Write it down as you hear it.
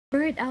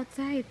Bird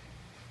outside.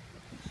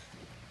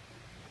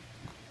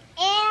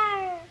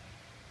 Air.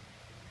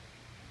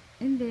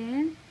 And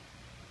then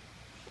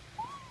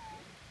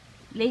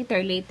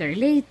later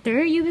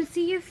you will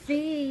see your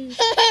face.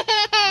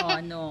 Oh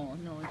no.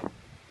 Oh,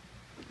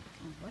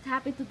 what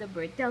happened to the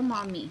bird? Tell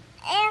mommy.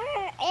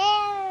 Air.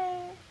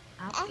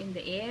 Up in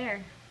the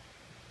air.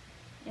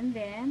 And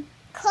then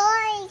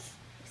Coins.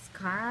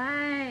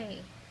 sky.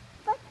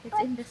 What, It's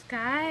in the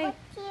sky.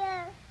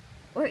 here?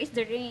 Or is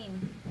the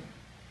rain?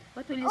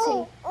 What will you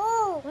Oh, say?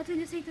 oh. What will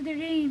you say to the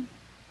rain?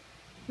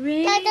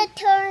 Rain? That's a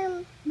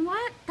term.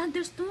 What?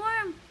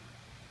 Thunderstorm?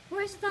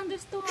 Where's the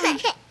thunderstorm?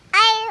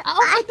 I.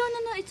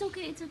 Oh, no. It's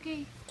okay.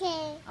 Okay.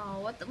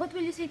 Oh, what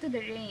will you say to the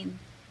rain?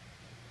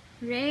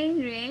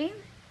 Rain.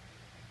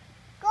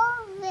 Go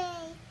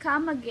away.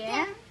 Come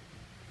again.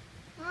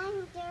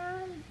 I'm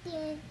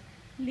dirty.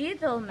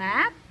 Little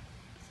Mac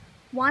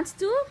wants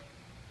to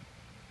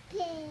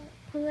Okay.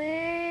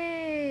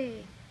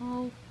 play.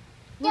 Oh,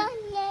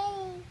 Don't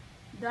lay.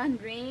 done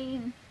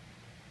rain.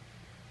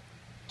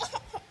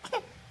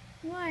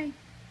 Why?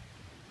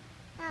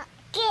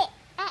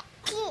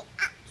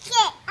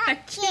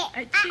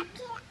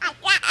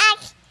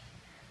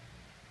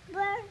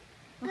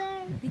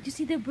 Bird. Did you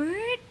see the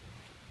bird?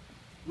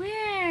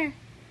 Where?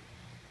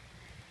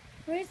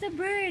 Where's the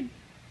bird?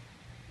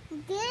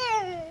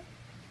 There.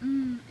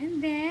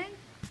 And then?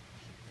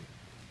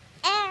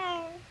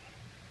 Air.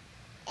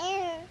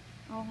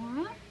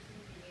 Uh-huh.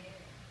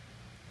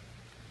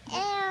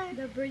 Air.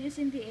 The bird is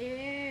in the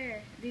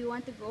air. Do you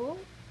want to go?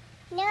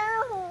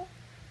 No.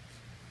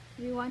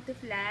 Do you want to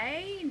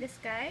fly in the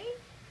sky?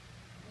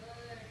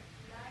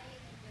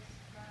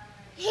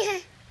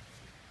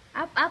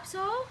 Up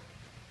so?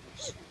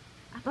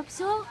 Up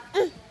so?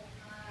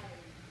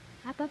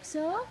 Up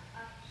so?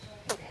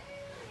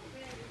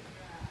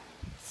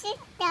 Sit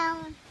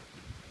down.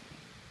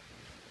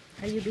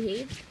 Are you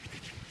behaved?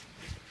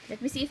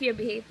 Let me see if you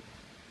behave.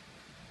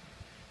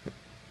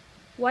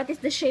 What is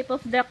the shape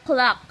of the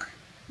clock?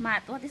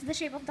 Matt, what is the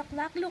shape of the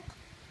clock? Look.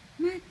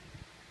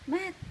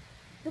 Matt,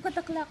 look at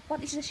the clock.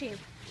 What is the shape?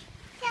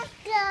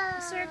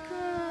 Circle.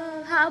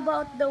 Circle. How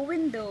about the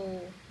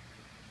window?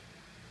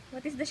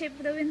 What is the shape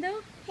of the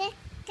window?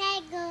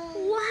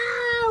 Rectangle.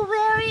 Wow,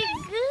 very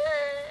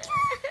good.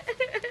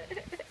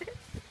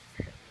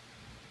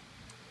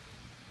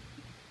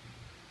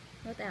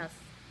 What else?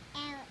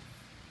 L.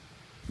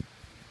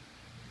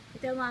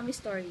 Tell mommy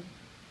story.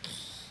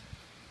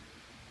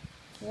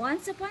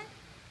 Once upon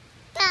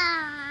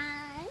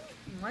Done.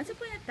 a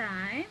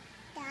time.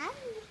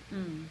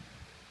 Done.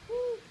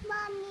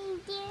 Mommy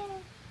dear.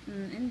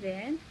 And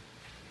then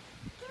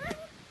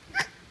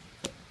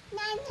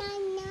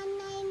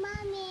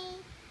Mommy.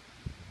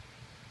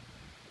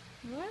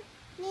 what?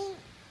 Me.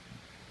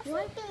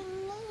 What?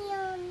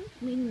 Minion.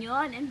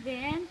 Minion. And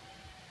then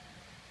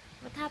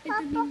what happened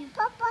to Minion?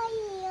 Papa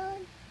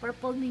yun.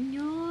 Purple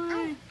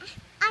Minion.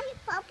 Ay,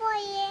 Papa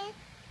yun.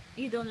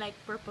 You don't like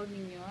purple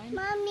Minion?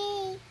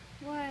 Mommy.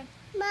 What?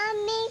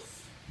 Mommy.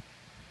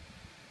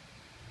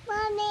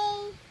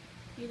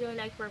 You don't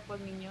like purple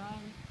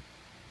Minion?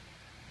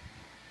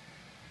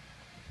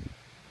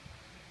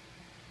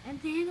 And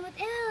then what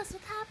else?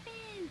 What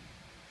happened?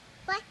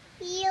 What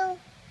you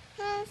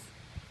has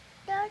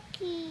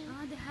dirty.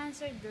 Oh, the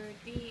hands are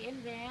dirty.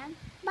 And then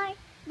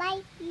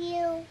Bite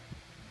you.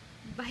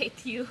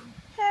 bite you.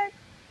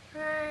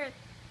 Hurt.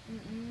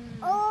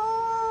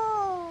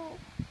 Oh.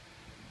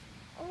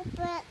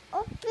 Oh.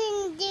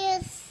 Open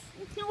this.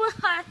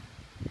 What?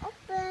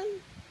 Open.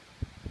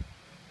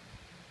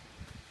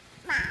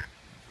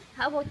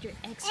 How about your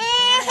egg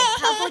surprise?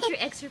 How about your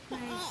egg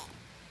surprise?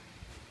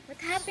 What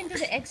happened to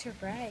the egg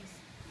surprise?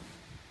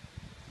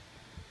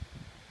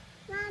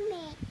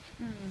 Mommy.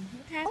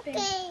 What happened?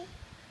 Okay.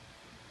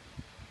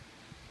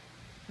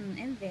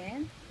 And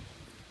then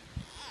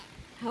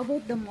how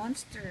about the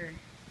monster?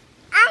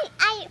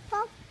 I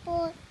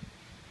purple.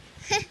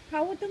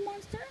 How about the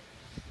monster?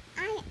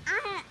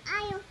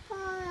 I for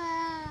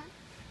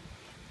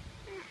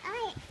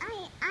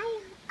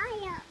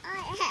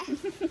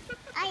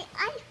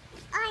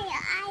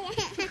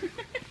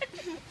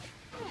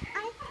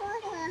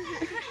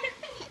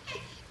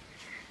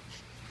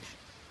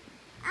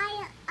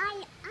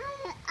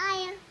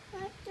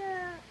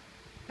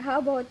How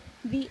about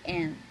the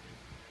end?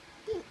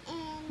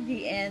 and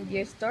The end,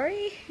 your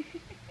story?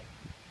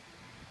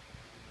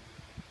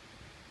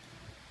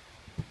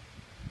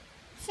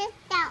 sit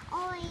down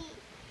oil.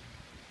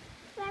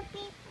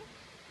 Repeat.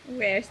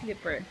 Wear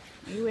slipper.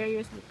 You wear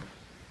your slipper.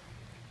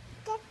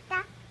 Get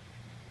that.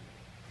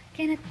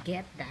 Cannot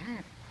get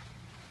that.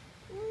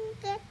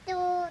 Get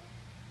to.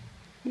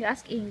 You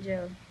ask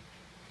Angel.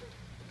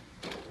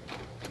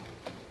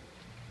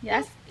 You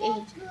ask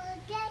Angel.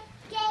 Get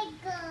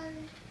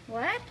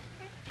What?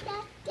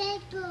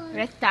 Rectangle.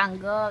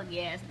 Rectangle.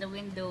 Yes, the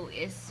window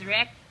is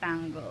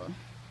rectangle.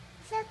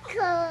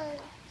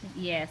 Circle.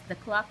 Yes, the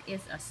clock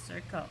is a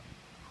circle.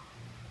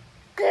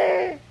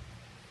 Grr.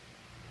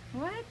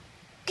 What?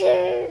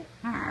 Grr.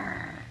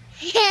 Arr,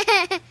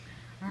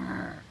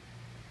 arr.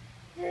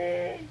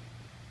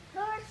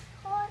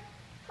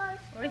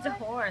 Where's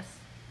the horse?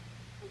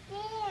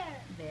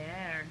 There.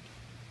 There.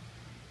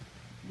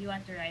 Do you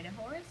want to ride a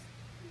horse?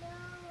 No.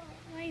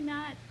 Why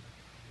not?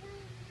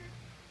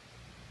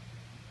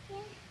 Yes,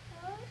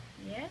 horse.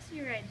 Yes,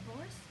 you ride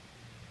horse.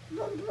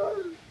 Boom,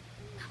 boom.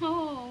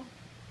 Oh.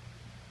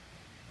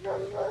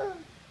 Boom, boom.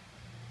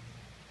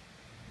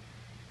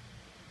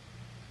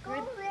 Go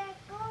Where, where,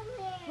 go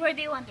where. where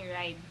do you want to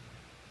ride?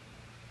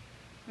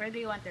 Where do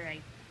you want to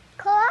ride?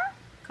 Car?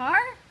 Car?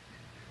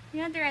 You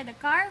want to ride the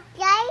car?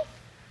 Guys?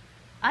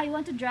 I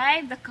want to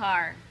drive the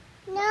car.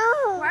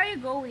 No. Where are you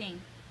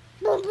going?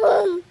 Boom,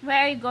 boom.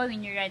 Where are you going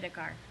when you ride the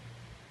car?